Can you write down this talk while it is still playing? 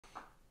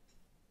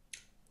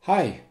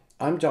Hi,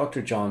 I'm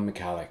Dr. John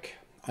McCallig.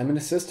 I'm an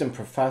assistant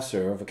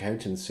professor of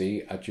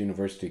accountancy at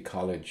University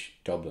College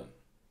Dublin.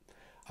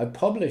 I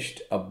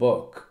published a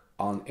book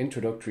on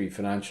introductory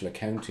financial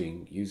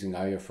accounting using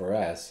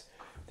IFRS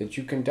that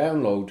you can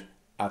download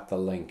at the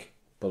link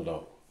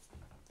below.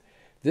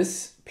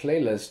 This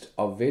playlist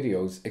of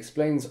videos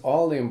explains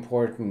all the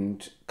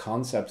important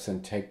concepts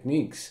and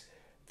techniques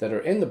that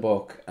are in the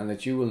book and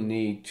that you will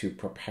need to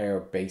prepare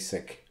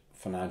basic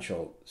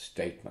financial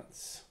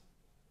statements.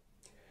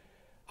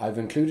 I've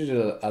included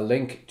a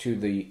link to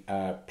the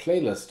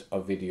playlist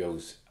of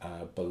videos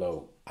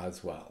below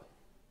as well.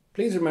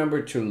 Please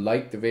remember to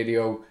like the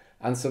video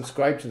and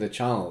subscribe to the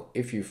channel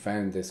if you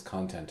found this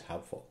content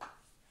helpful.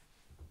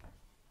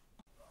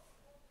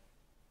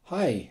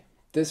 Hi,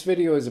 this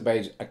video is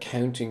about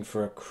accounting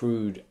for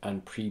accrued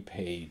and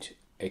prepaid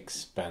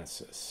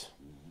expenses.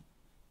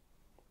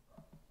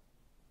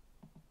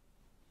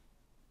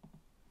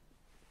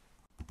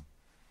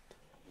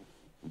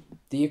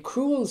 The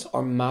accruals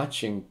are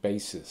matching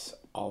basis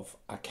of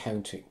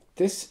accounting.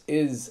 This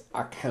is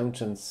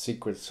accountants'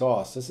 secret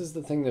sauce. This is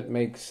the thing that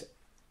makes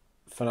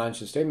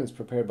financial statements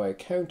prepared by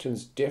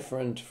accountants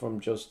different from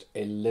just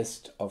a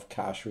list of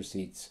cash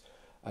receipts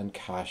and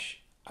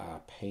cash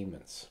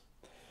payments.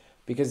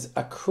 Because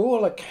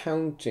accrual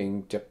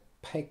accounting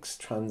depicts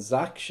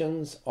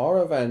transactions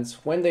or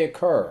events when they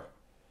occur,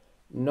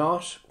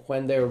 not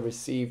when they're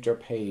received or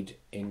paid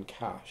in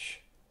cash.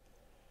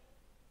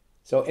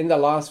 So in the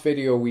last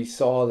video, we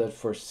saw that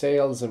for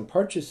sales and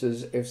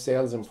purchases, if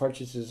sales and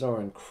purchases are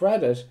in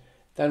credit,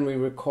 then we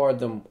record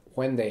them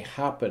when they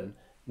happen,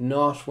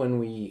 not when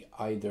we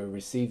either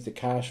receive the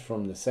cash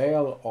from the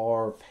sale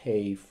or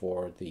pay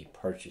for the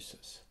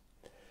purchases.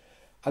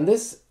 And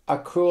this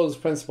accruals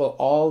principle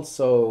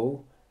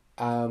also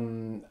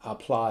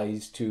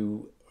applies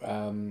to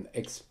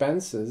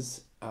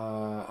expenses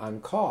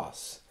and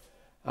costs.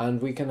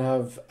 And we can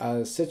have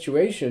a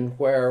situation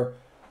where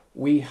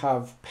we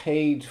have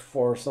paid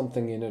for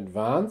something in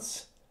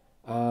advance,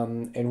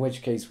 in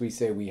which case we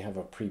say we have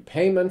a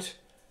prepayment,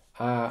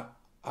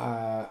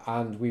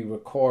 and we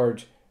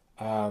record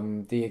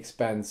the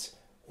expense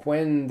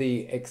when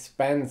the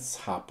expense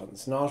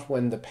happens, not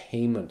when the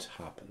payment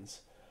happens.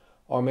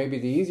 Or maybe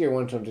the easier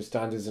one to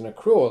understand is an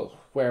accrual,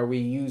 where we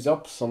use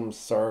up some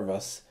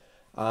service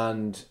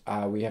and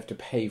we have to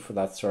pay for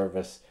that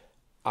service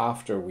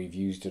after we've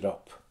used it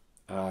up.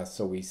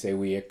 So we say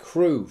we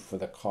accrue for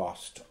the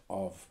cost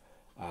of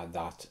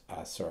that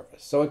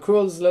service. So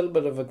accrual is a little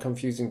bit of a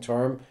confusing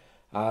term.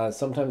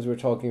 Sometimes we're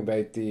talking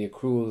about the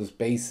accruals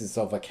basis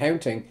of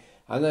accounting,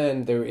 and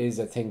then there is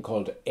a thing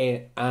called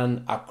an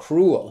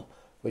accrual,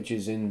 which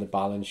is in the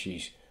balance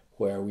sheet,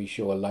 where we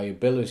show a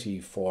liability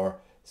for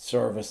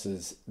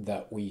services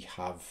that we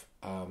have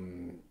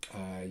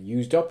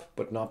used up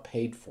but not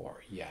paid for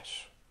yet.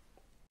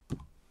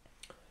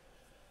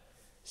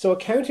 So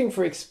accounting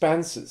for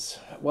expenses.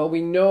 Well,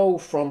 we know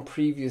from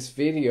previous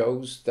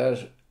videos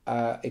that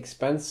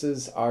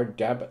expenses are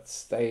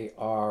debits. They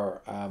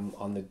are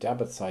on the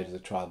debit side of the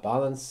trial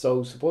balance.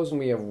 So supposing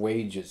we have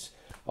wages,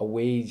 a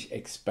wage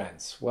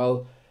expense.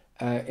 Well,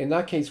 in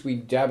that case, we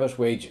debit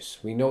wages.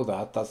 We know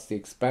that. That's the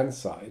expense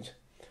side.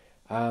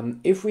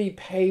 If we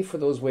pay for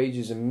those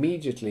wages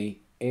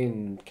immediately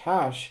in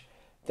cash,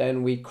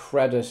 then we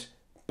credit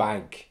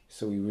bank.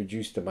 So we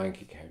reduce the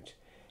bank account.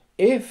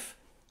 If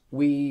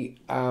we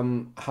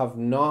have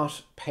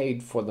not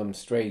paid for them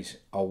straight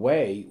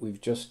away, we've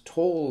just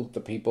told the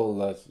people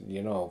that,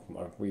 you know,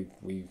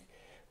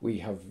 we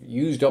have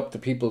used up the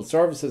people's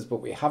services, but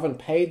we haven't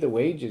paid the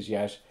wages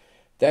yet,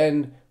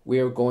 then we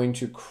are going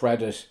to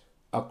credit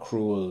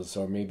accruals,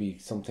 or maybe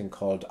something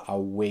called a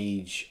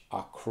wage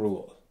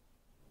accrual.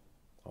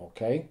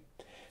 Okay,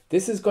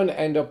 this is going to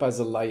end up as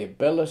a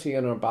liability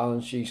on our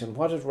balance sheet, and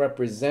what it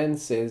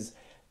represents is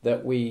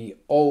that we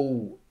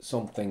owe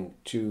something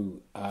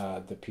to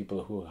the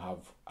people who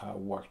have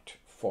worked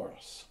for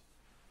us.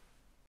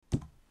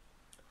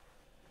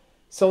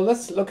 So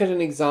let's look at an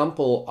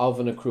example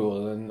of an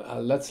accrual,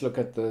 and let's look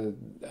at the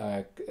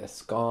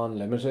Scone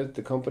Limited,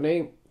 the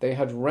company. They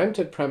had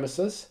rented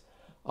premises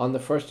on the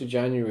 1st of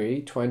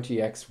January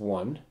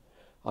 20x1.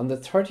 On the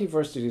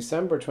 31st of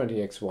December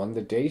 20x1,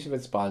 the date of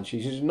its balance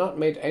sheet, it had not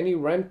made any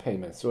rent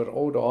payments, so it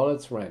owed all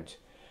its rent.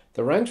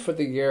 The rent for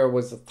the year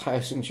was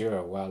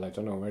 €1,000. Well, I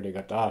don't know where they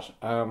got that.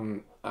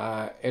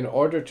 In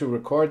order to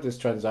record this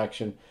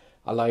transaction,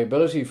 a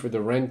liability for the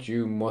rent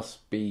due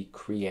must be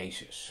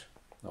created.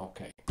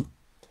 Okay.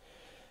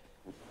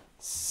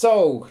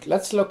 So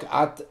let's look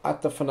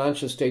at the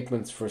financial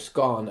statements for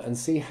Scone and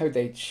see how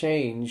they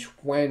change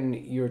when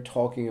you're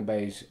talking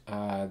about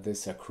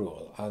this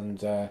accrual.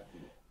 And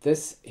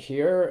this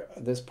here,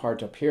 this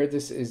part up here,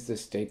 this is the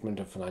statement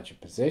of financial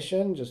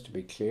position, just to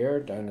be clear,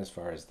 down as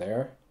far as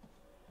there.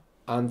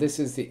 And this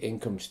is the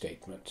income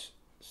statement.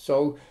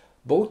 So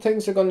both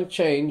things are going to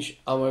change,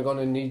 and we're going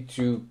to need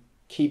to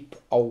keep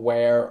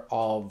aware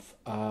of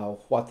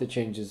what the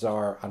changes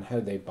are and how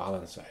they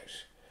balance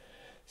out.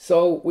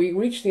 So we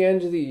reach the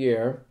end of the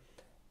year,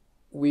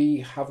 we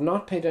have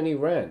not paid any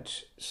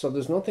rent. So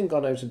there's nothing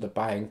gone out of the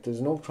bank.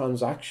 There's no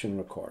transaction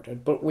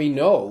recorded. But we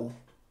know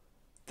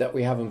that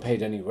we haven't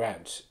paid any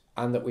rent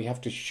and that we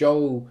have to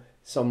show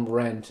some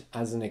rent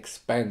as an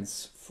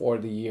expense for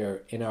the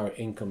year in our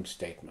income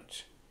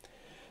statement.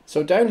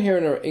 So down here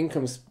in our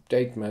income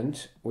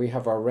statement, we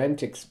have our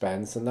rent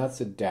expense, and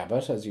that's a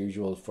debit as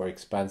usual for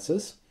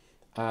expenses.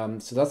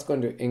 So that's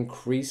going to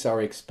increase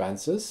our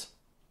expenses.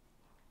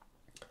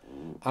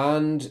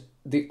 And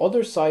the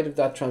other side of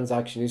that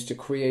transaction is to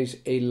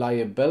create a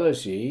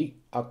liability,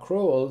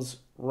 accruals,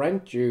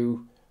 rent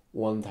due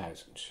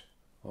 1,000.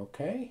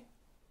 Okay.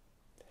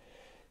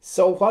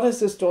 So what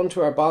has this done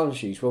to our balance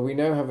sheet? Well, we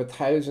now have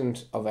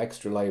 1,000 of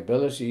extra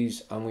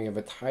liabilities and we have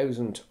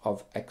 1,000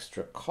 of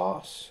extra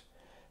costs.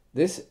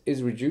 This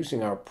is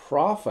reducing our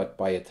profit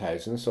by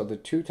 1,000. So the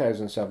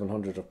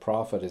 2,700 of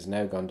profit is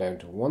now gone down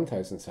to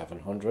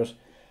 1,700,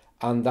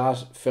 and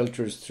that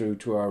filters through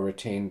to our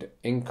retained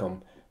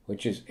income,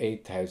 which is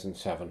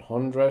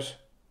 8,700,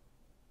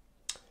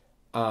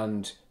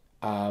 and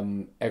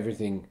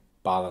everything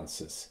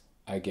balances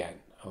again.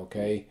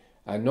 Okay.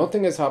 And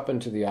nothing has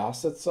happened to the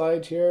asset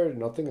side here.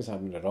 Nothing has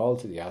happened at all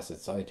to the asset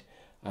side.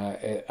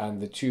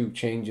 And the two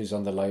changes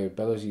on the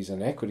liabilities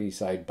and equity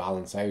side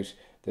balance out.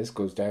 This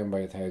goes down by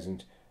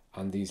 1,000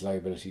 and these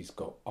liabilities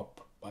go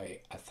up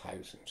by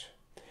 1,000.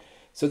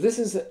 So this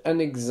is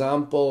an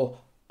example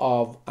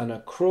of an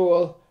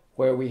accrual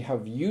where we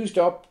have used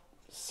up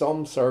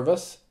some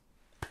service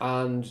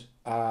and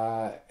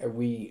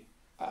we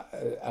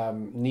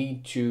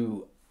need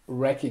to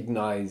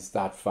recognize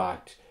that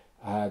fact.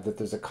 That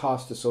there's a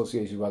cost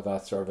associated with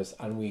that service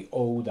and we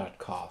owe that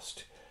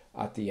cost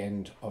at the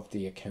end of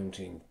the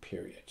accounting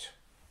period.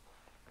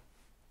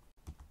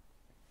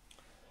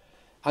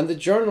 And the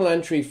journal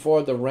entry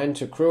for the rent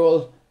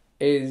accrual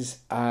is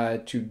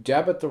to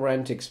debit the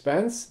rent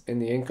expense in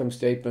the income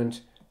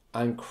statement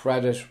and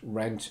credit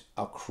rent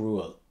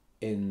accrual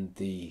in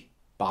the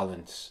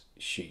balance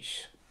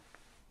sheet.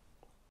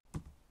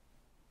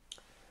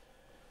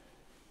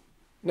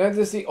 Now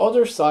there's the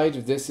other side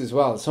of this as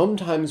well.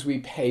 Sometimes we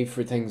pay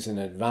for things in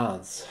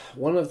advance.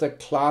 One of the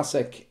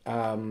classic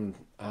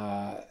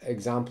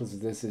examples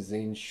of this is the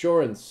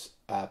insurance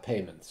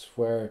payments,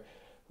 where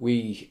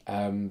we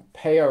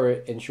pay our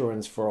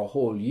insurance for a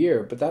whole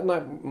year, but that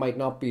might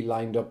not be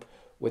lined up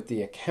with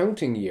the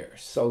accounting year.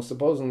 So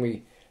supposing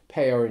we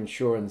pay our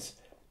insurance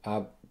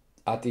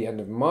at the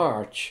end of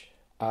March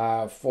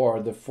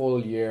for the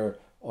full year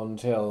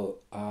until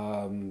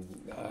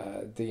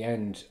the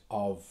end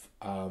of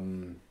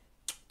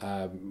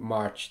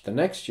March the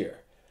next year.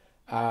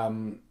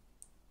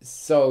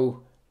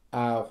 So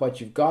what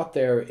you've got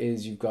there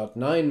is you've got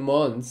 9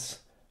 months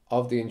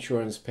of the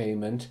insurance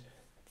payment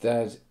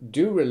that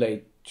do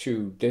relate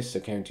to this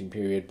accounting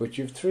period, but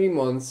you've 3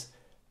 months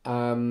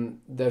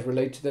that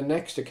relate to the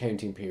next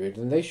accounting period,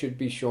 and they should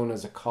be shown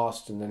as a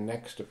cost in the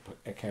next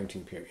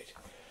accounting period.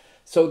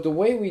 So the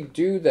way we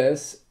do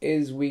this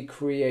is we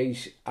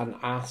create an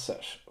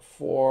asset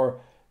for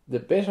the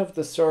bit of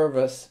the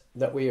service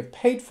that we have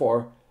paid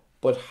for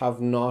but have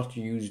not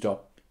used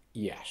up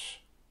yet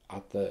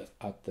at the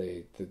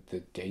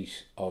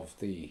date of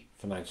the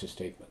financial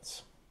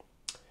statements.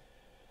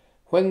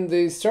 When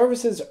the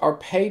services are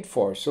paid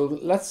for, so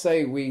let's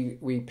say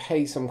we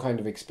pay some kind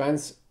of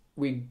expense,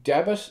 we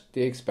debit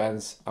the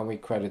expense and we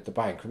credit the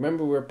bank.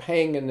 Remember, we're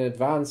paying in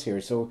advance here,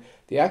 so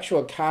the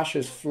actual cash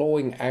is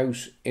flowing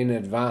out in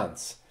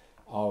advance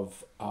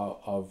of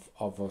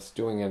us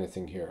doing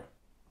anything here.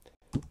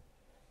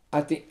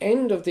 At the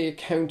end of the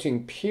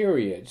accounting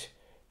period,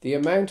 the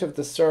amount of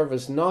the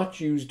service not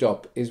used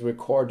up is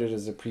recorded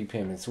as a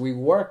prepayment. So we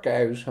work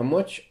out how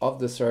much of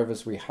the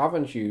service we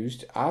haven't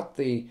used at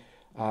the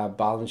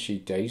balance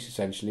sheet date,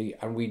 essentially,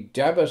 and we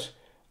debit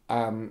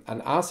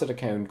an asset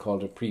account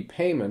called a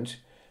prepayment.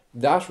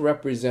 That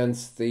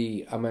represents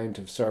the amount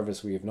of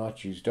service we have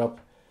not used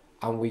up,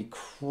 and we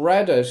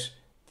credit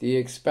the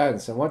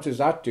expense. And what does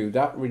that do?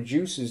 That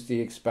reduces the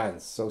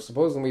expense. So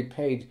supposing we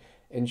paid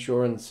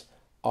insurance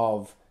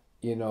of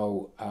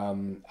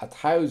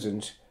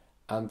 1,000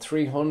 and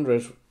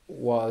 300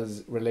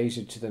 was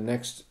related to the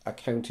next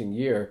accounting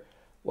year,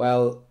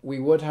 well, we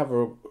would have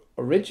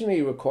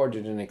originally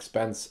recorded an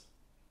expense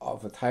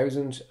of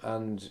 1,000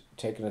 and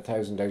taken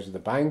 1,000 out of the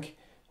bank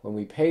when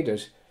we paid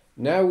it.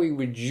 Now we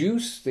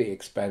reduce the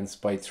expense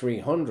by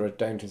 300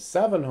 down to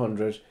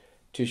 700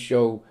 to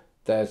show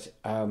that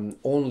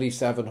only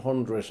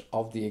 700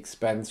 of the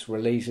expense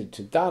related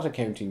to that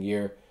accounting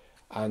year,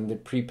 and the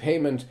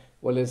prepayment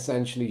will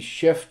essentially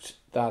shift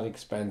that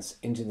expense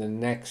into the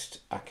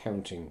next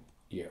accounting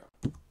year.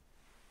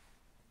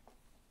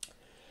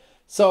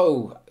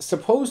 So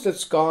suppose that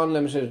Scone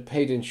Limited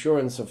paid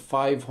insurance of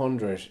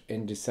 500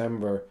 in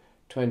December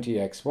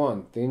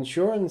 20X1. The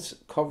insurance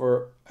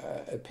cover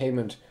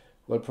payment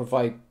will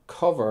provide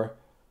cover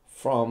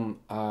from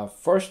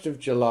 1st of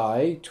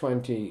July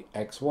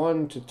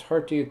 20X1 to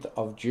 30th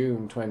of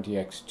June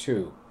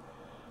 20X2.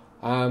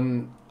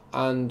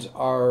 And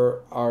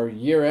our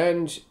year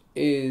end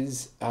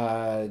is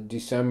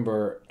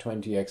December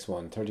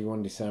 20x1,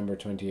 31 December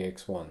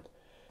 20x1.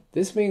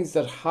 This means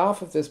that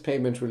half of this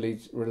payment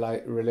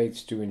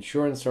relates to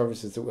insurance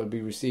services that will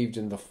be received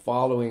in the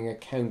following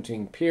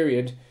accounting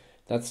period.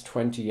 That's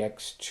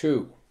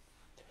 20x2.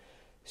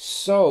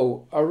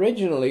 So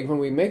originally, when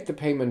we make the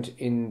payment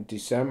in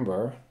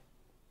December,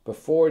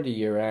 before the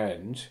year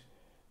end,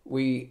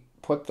 we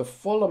put the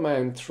full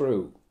amount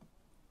through.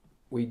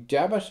 We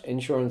debit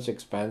insurance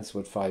expense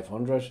with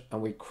 500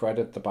 and we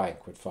credit the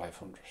bank with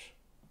 500.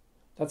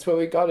 That's what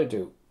we got to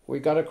do. We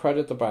got to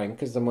credit the bank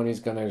because the money's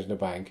gone out of the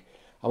bank.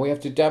 And we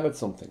have to debit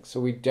something. So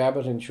we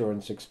debit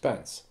insurance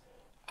expense.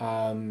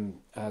 So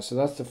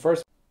that's the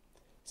first.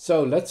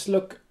 So let's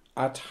look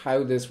at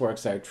how this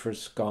works out for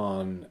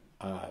Scone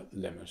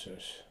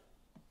Limited.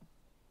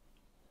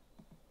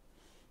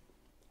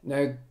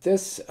 Now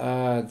this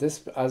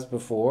as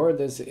before,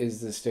 this is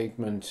the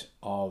statement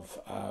of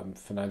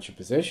financial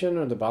position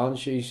or the balance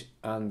sheet,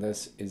 and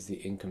this is the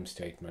income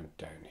statement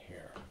down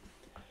here.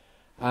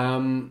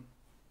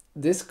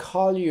 This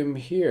column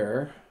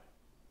here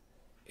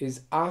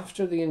is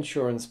after the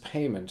insurance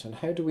payment. And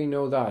how do we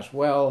know that?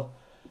 Well,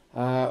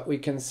 we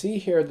can see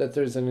here that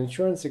there's an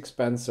insurance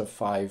expense of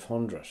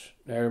 500.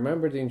 Now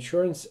remember, the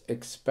insurance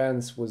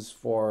expense was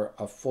for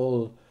a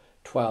full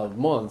 12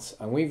 months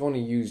and we've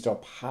only used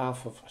up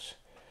half of it.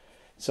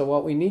 So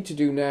what we need to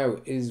do now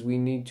is we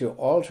need to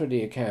alter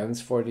the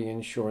accounts for the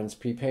insurance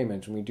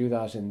prepayment, and we do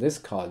that in this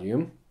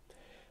column.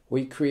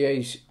 We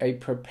create a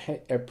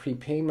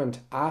prepayment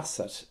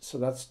asset, so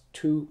that's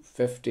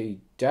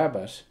 250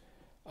 debit.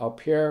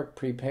 Up here,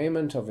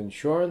 prepayment of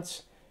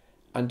insurance,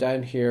 and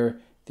down here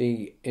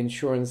the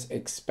insurance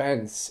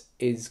expense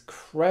is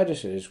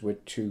credited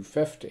with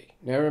 250.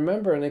 Now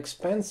remember, an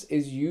expense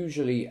is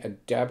usually a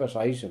debit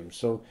item,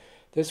 so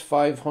this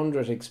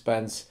 500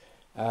 expense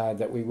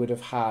that we would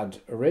have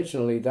had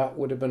originally, that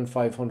would have been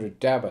 500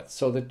 debit.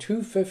 So the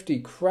 250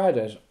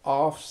 credit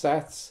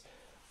offsets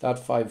that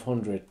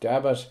 500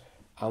 debit,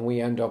 and we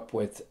end up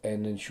with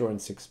an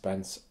insurance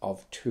expense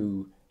of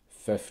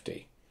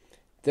 250.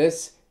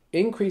 This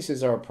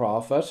increases our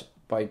profit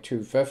by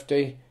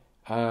 250,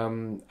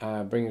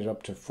 bringing it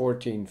up to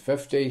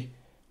 1450,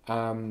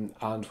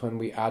 and when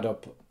we add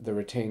up the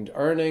retained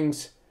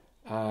earnings,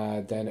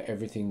 then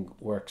everything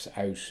works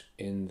out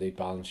in the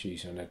balance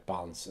sheet and it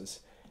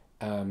balances,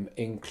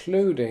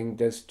 including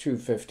this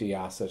 250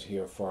 asset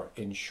here for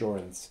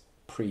insurance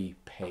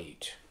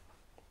prepaid.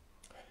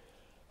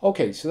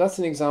 Okay, so that's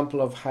an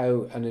example of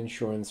how an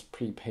insurance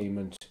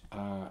prepayment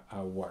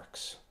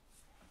works.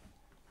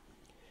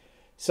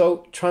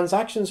 So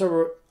transactions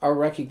are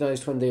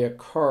recognized when they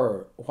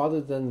occur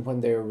rather than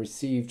when they are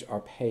received or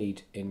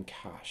paid in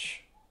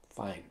cash.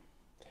 Fine.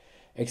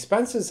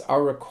 Expenses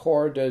are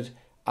recorded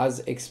as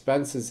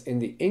expenses in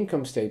the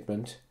income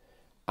statement,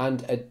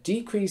 and a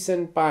decrease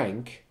in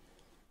bank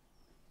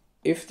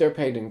if they're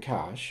paid in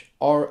cash,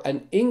 or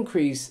an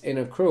increase in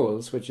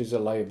accruals, which is a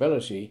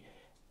liability,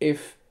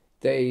 if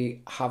they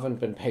haven't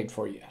been paid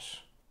for yet.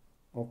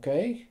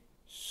 Okay,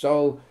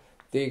 so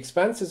the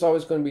expense is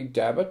always going to be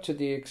debit to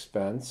the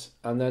expense,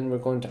 and then we're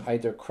going to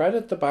either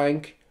credit the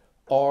bank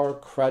or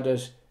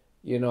credit,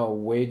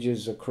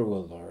 wages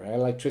accrual or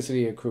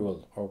electricity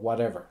accrual or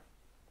whatever.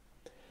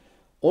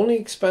 Only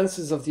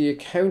expenses of the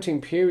accounting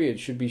period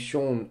should be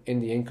shown in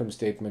the income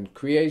statement.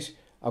 Create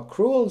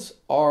accruals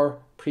or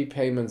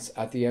prepayments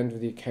at the end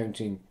of the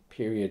accounting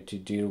period to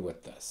deal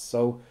with this.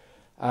 So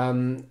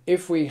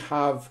if we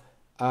have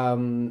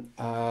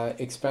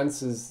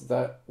expenses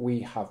that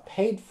we have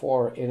paid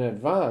for in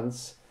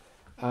advance,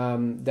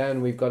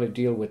 then we've got to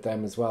deal with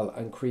them as well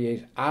and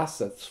create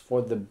assets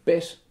for the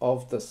bit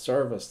of the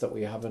service that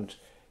we haven't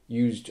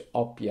used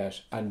up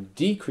yet and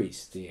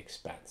decrease the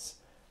expense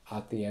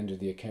at the end of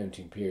the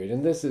accounting period.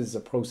 And this is a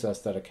process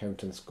that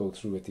accountants go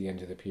through at the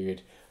end of the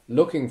period,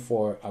 looking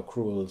for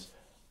accruals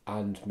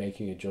and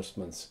making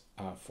adjustments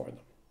for them.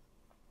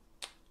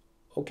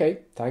 Okay,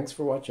 thanks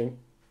for watching.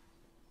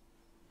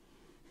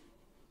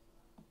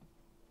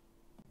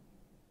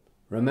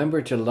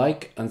 Remember to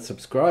like and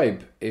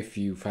subscribe if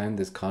you found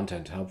this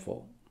content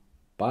helpful.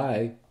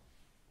 Bye.